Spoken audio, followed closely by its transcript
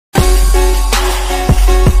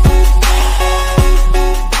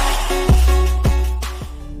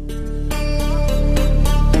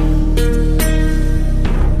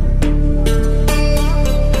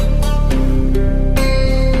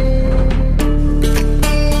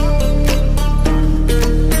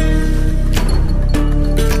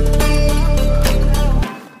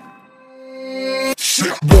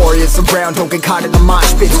ground, don't get caught in the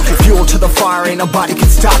mosh pit. Fuel to the fire, ain't nobody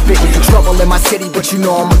can stop it. Trouble in my city, but you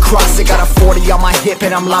know I'm across it. Got a 40 on my hip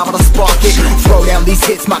and I'm liable to spark it. Throw down these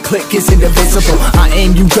hits, my click is indivisible. I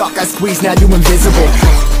aim, you duck, I squeeze, now you invisible.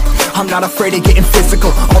 I'm not afraid of getting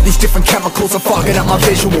physical. All these different chemicals are fogging up my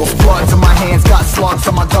visuals. Bloods on my hands, got slugs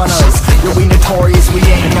on my gunners. Yo, we notorious, we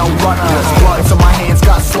ain't no runners. Bloods on my hands,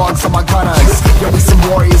 got slugs on my gunners. Yo, we some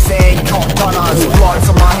warriors, they ain't called gunners. Bloods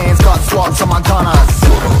on my hands, got slugs on my gunners.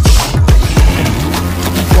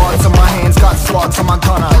 Bloods on my hands, got slugs on my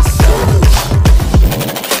gunners.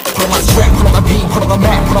 Put on my strap, put on the beat, put on the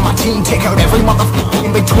map, put on my team. Take out every motherfucker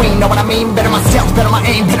in between, know what I mean? Better myself, better my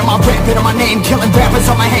aim, better my rap, better my name. Killing rappers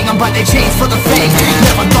on my hang on by their chains for the fame.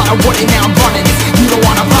 Never thought I would it, now I'm running this. You don't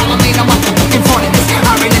wanna follow me, now I'm in front of this.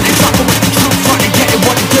 I ran in the jungle with the truth, trying to get it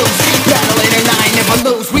what it does. Battling and I ain't never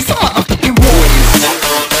lose, we some motherfucking warriors.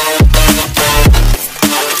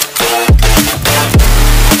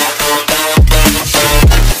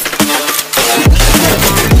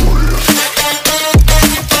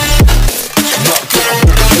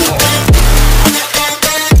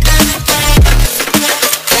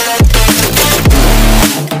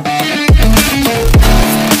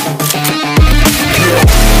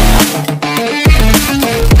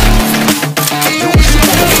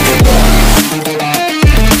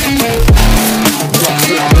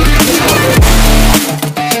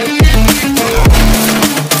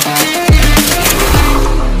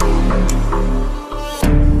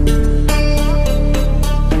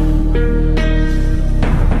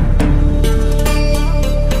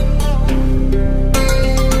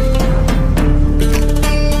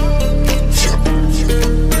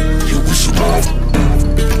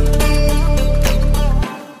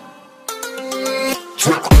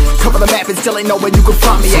 Still ain't know where you can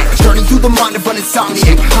find me at. Journey through the mind of an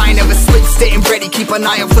insomniac. I ain't never sleep, staying ready, keep an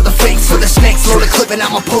eye out for the fakes. For the snakes, load a clip and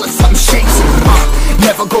I'ma pull it, something shakes.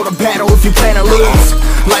 Never go to battle if you plan to lose.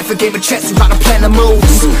 Life a game of chess, you gotta plan the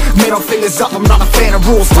moves. Middle fingers up, I'm not a fan of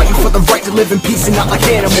rules. Fighting for the right to live in peace and not like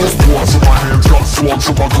animals. Bloods in my hands, got slugs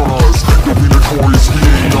in my gunners. Yo, we notorious, we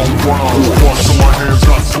ain't no runners. Bloods in my hands,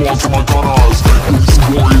 got slugs in my gunners. Yo, we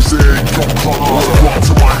some warriors, they ain't no gunners. Bloods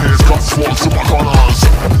in my hands, got slugs in my gunners.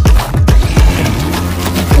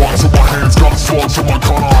 Bloods in my hands, got slugs in my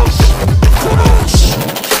gunners. Put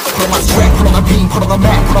on my strap, put on the beam, put on the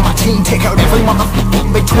map, put on my team. Take out every motherfucker in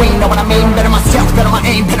between, know what I mean? Better myself, better my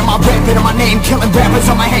aim, better my rap, better my name. Killing rappers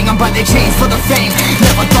on my hang on by their chains for the fame.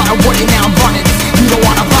 Never thought I would it, now I'm running this. You don't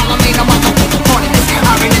wanna follow me, now I'm the front of this.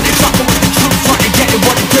 I ran in the jungle with the truth, trying to get it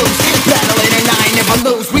what it does. Battling and I ain't never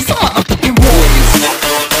lose, we some motherfucking warriors.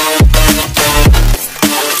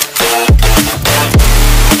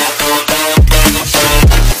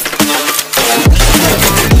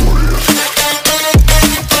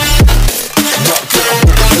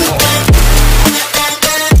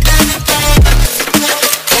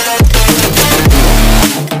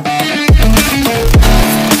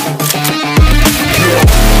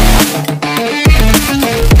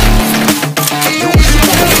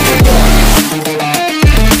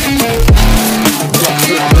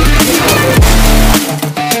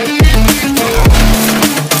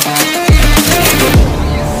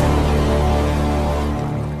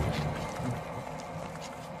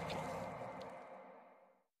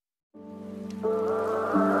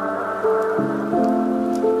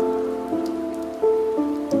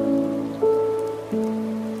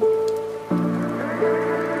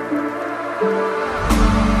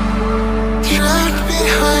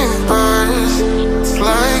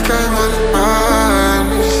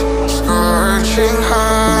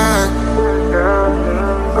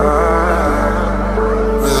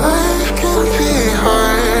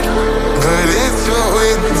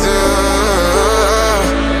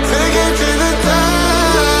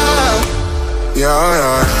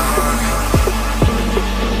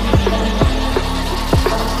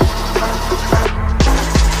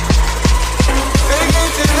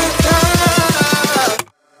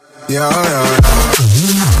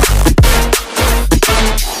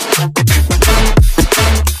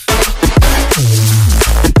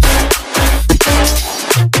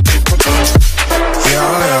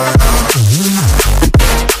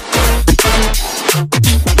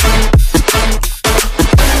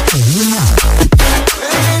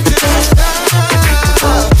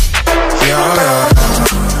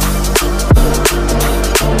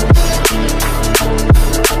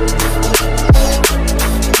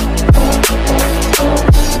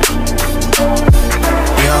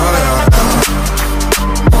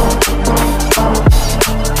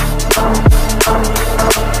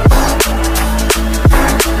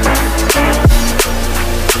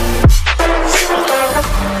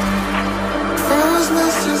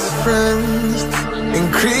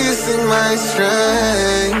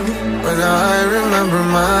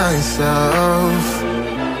 myself.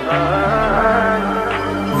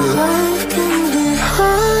 Life can be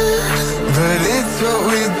hard, but it's what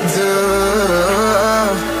we do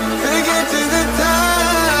to get to the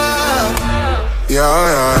top. Yeah,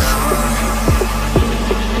 yeah.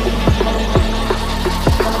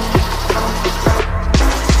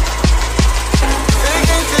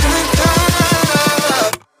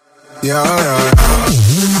 Yeah, yeah.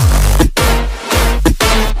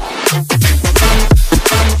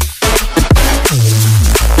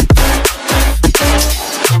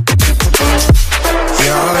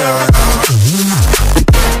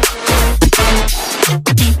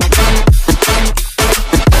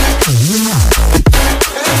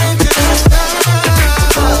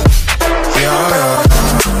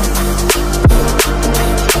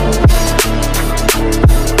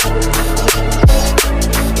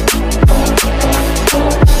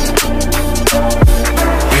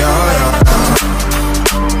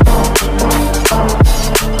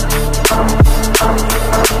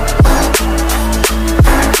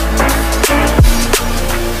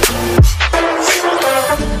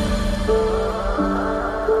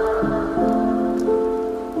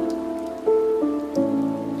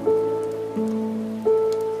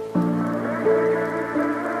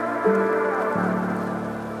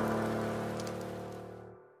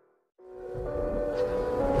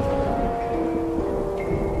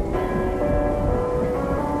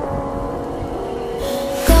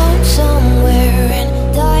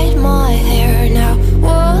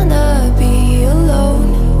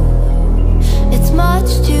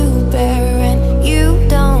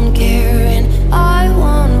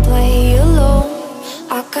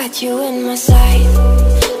 You in my sight,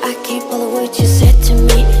 I keep all of what you said to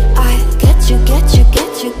me. I get you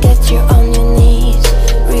on your knees.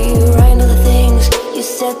 Rewrite all the things you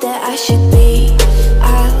said that I should be.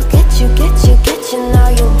 I'll get you, now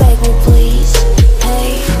you'll beg me please.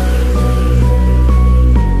 Hey,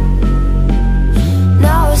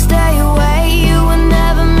 now I stay away, you were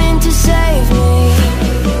never meant to save me.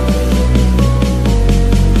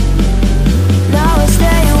 Now I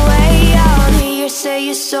stay away, I wanna hear you say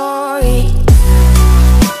you're sorry.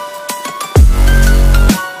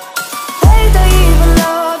 Hate I even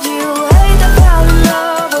loved you, hate I fell in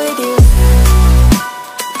love with you.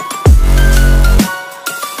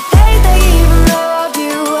 Hate I even loved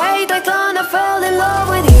you, hate I kinda fell in love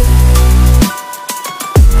with you.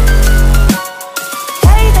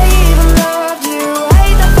 Hate I even loved you,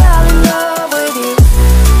 hate I fell in love with you.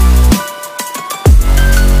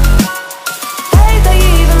 Hate I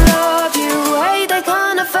even loved you, hate I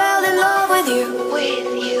kinda fell in love with you.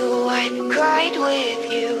 With you, I cried with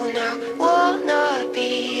you, now wanna be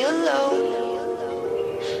alone.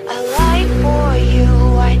 I lied for you,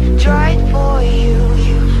 I tried for you,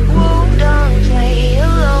 you wouldn't play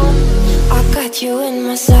alone. I got you in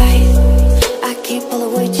my sight, I keep all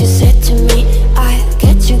of what you said to me. I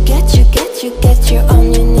get you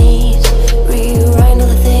on your knees. Rewrite all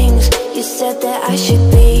the things you said that I should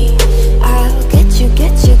be. I'll get you,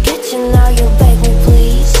 now you'll beg me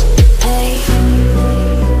please. Hey,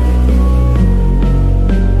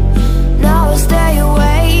 now I stay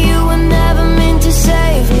away, you were never meant to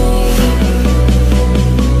save me.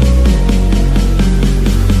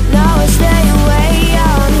 Now I stay away, I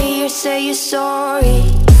wanna hear you say you're sorry.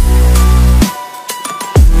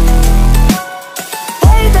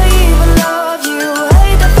 Hate I even loved you,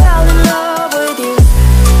 hate I fell in love with you.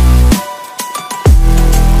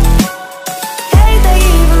 Hate I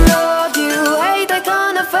even loved you, hate I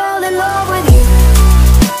kinda fell in love with you.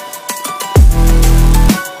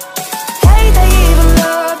 Hate I even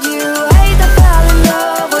loved you, hate I fell in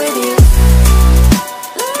love with you.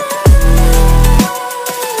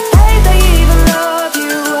 Hate I even loved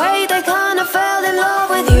you, hate I kinda fell in love.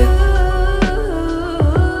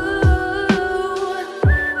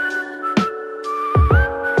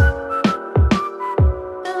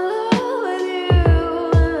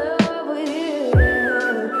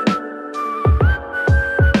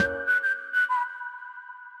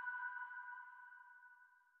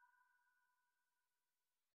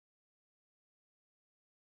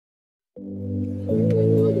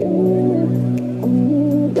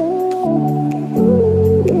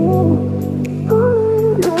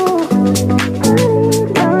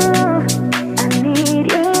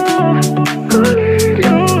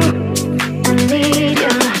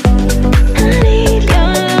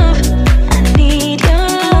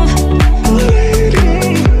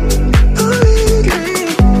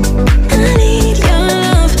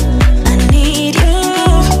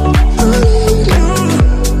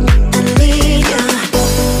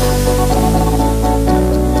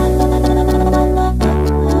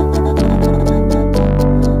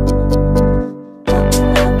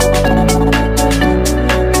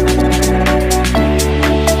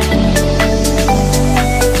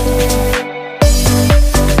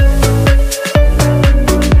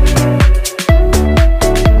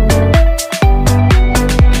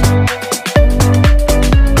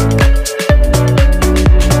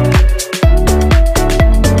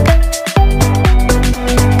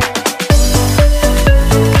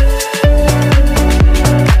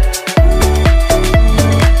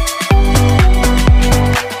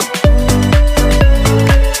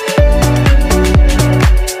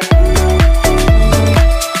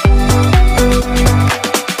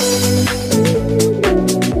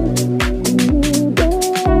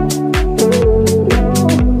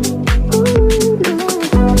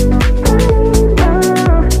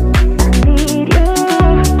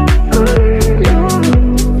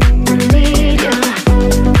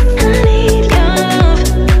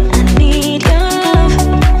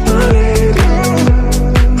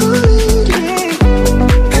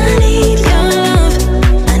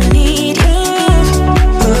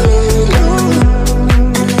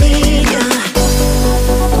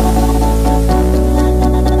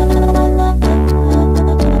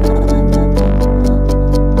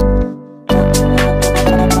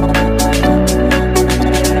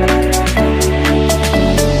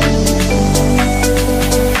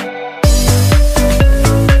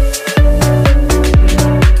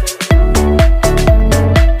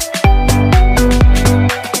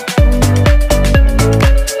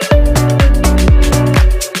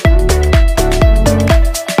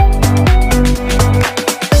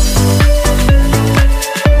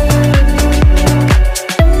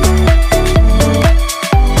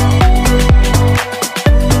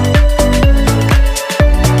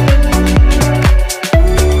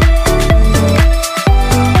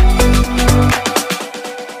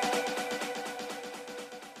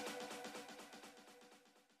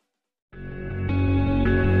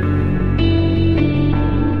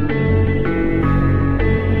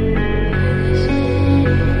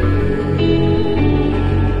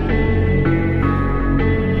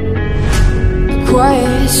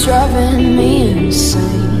 it's driving me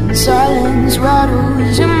insane. Silence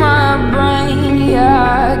rattles in my brain.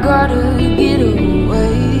 Yeah, I gotta get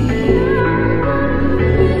away.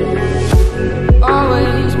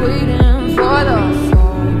 Always waiting for the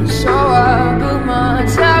fall, so I built my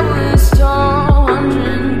towers tall,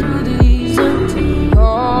 wandering through these empty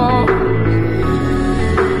halls.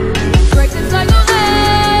 Breaks the cycle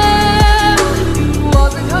now,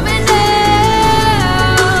 walls are coming down.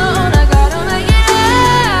 I gotta make it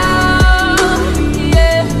out.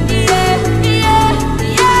 Yeah, yeah, yeah,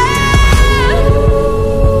 yeah.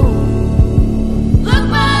 Look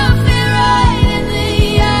my fear right in the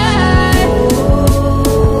eye.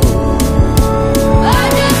 I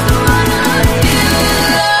just wanna feel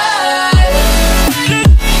alive.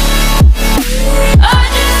 I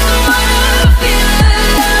just wanna feel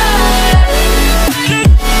alive.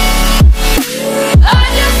 I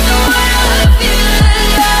just wanna feel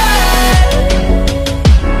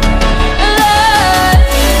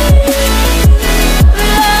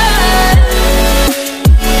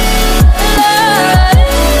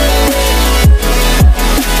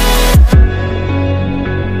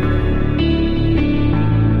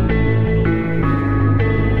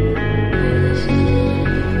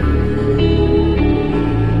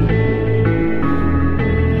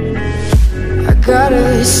I gotta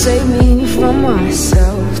save me from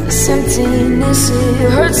myself. This emptiness, it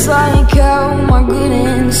hurts like hell. My good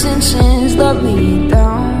intentions let me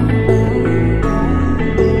down.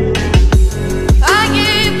 I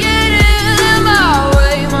keep getting in my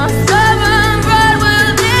way. My stubborn pride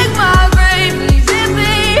will dig my grave. Please hit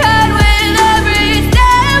me hard with every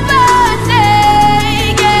step I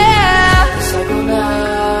take. Yeah, cycle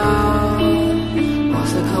down,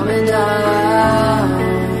 walls are coming down.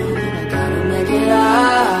 I gotta make it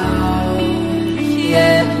out.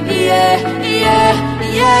 Yeah, yeah, yeah,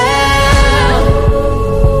 yeah.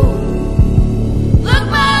 Look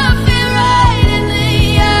my fear right in the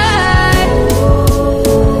eye.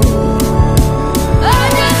 I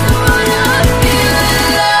just wanna feel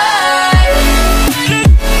alive.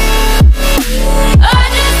 I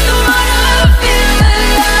just wanna feel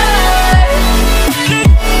alive.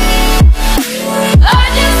 I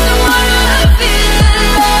just wanna feel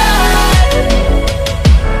alive.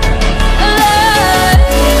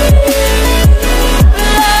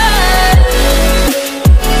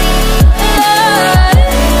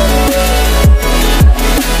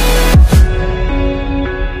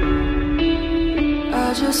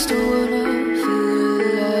 I just wanna feel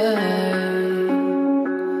alive.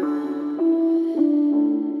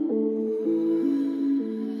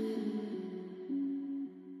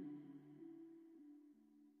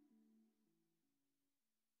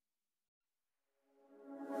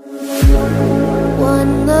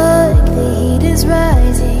 One look, the heat is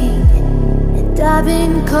rising, and I've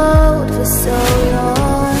been cold for so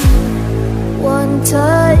long. One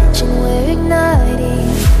touch and we're igniting,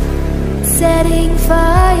 setting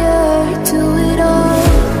fire to it all.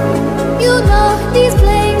 You know these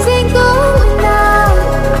flames ain't going out.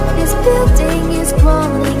 This building is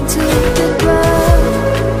crumbling to the ground.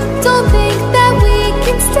 Don't think that we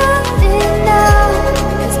can stop it now,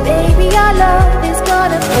 'cause baby our love is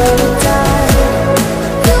gonna burn